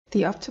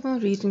The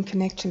Optimal Region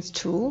Connections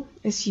tool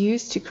is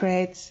used to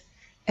create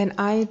an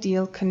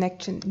ideal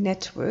connection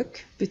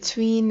network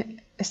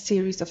between a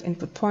series of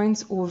input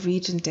points or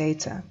region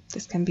data.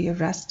 This can be a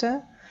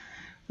raster,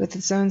 where the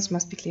zones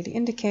must be clearly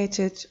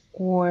indicated,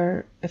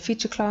 or a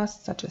feature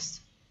class such as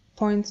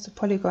points or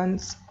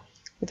polygons,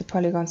 where the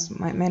polygons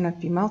may not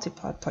be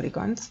multi-part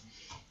polygons.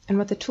 And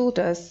what the tool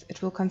does,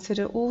 it will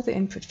consider all the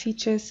input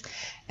features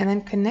and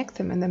then connect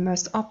them in the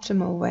most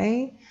optimal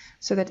way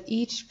so that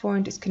each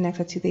point is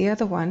connected to the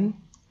other one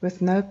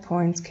with no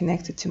points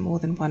connected to more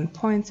than one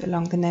point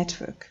along the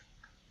network.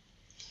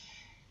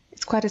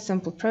 It's quite a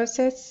simple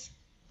process.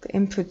 The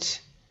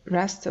input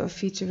raster or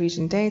feature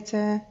region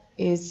data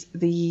is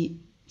the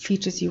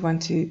features you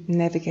want to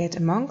navigate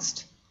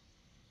amongst.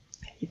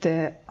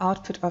 The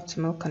output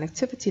optimal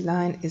connectivity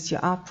line is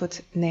your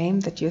output name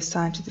that you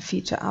assign to the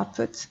feature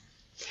output.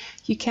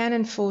 You can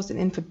enforce an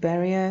input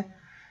barrier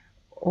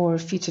or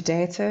feature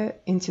data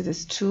into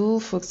this tool.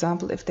 For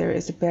example, if there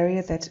is a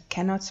barrier that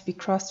cannot be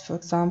crossed, for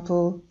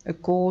example, a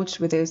gorge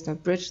where there is no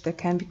bridge that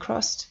can be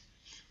crossed.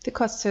 The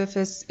cost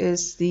surface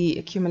is the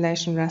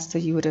accumulation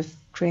raster you would have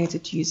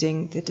created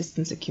using the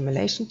distance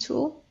accumulation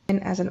tool.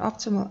 And as an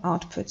optimal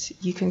output,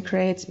 you can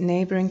create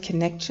neighboring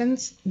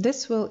connections.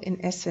 This will,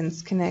 in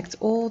essence, connect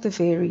all the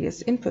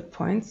various input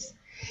points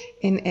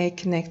in a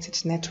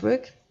connected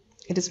network.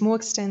 It is more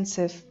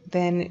extensive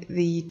than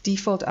the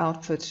default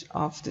output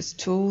of this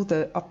tool,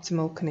 the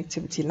optimal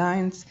connectivity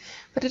lines,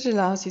 but it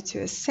allows you to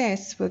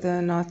assess whether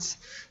or not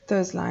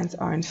those lines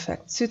are in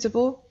fact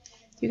suitable.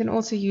 You can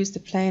also use the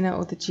planar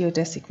or the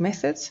geodesic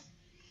method.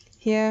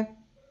 Here,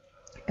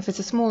 if it's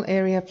a small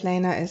area,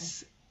 planar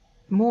is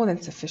more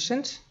than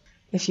sufficient.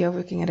 If you're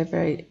working at a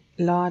very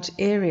large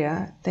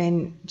area,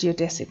 then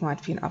geodesic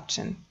might be an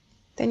option.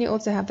 Then you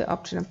also have the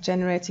option of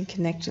generating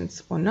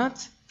connections or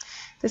not.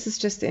 This is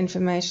just the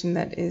information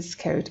that is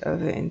carried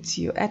over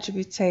into your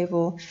attribute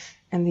table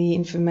and the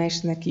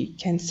information that you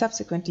can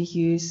subsequently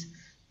use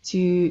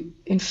to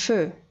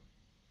infer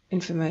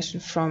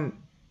information from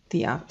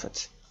the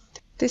output.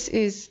 This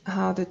is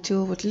how the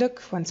tool would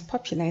look once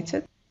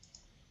populated,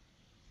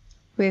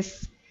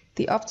 with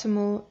the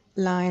optimal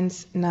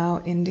lines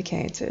now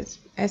indicated.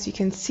 As you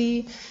can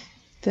see,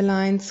 the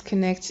lines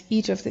connect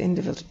each of the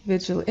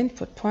individual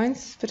input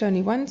points, but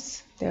only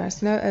once. There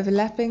is no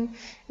overlapping.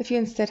 If you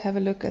instead have a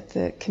look at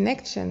the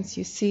connections,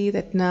 you see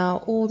that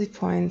now all the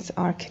points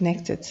are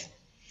connected.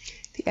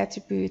 The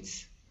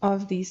attributes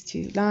of these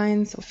two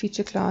lines or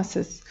feature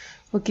classes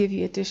will give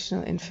you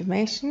additional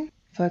information.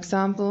 For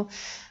example,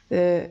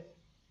 the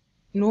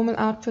normal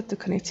output, the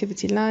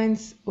connectivity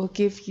lines, will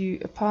give you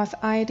a path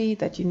ID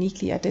that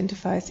uniquely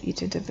identifies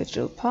each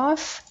individual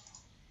path.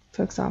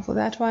 For example,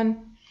 that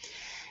one.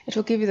 It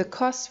will give you the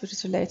cost, which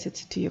is related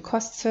to your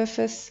cost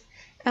surface,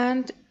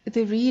 and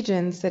the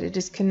regions that it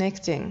is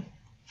connecting.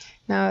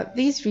 Now,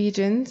 these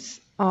regions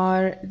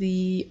are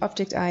the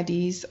object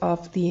IDs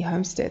of the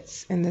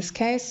homesteads in this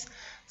case.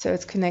 So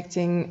it's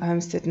connecting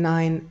homestead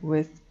 9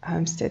 with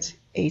homestead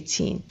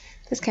 18.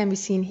 This can be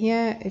seen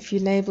here. If you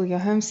label your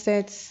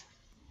homesteads,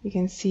 you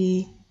can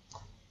see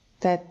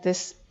that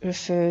this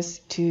refers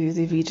to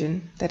the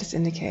region that is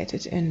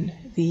indicated in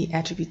the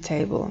attribute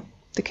table.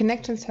 The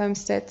connections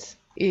homestead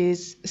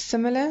is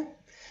similar.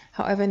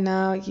 However,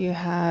 now you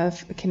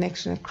have a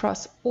connection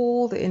across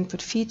all the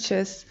input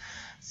features,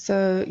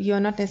 so you're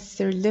not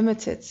necessarily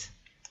limited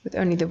with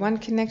only the one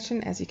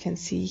connection. As you can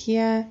see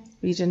here,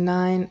 region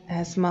 9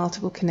 has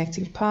multiple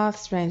connecting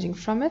paths ranging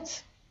from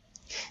it.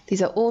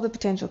 These are all the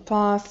potential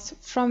paths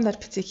from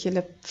that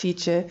particular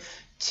feature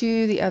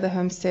to the other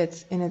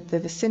homesteads in the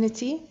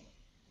vicinity.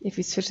 If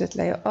you switch that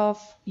layer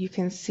off, you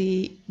can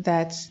see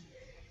that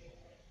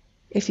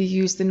if you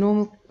use the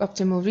normal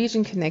optimal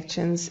region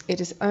connections, it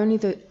is only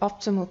the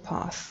optimal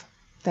path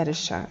that is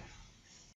shown.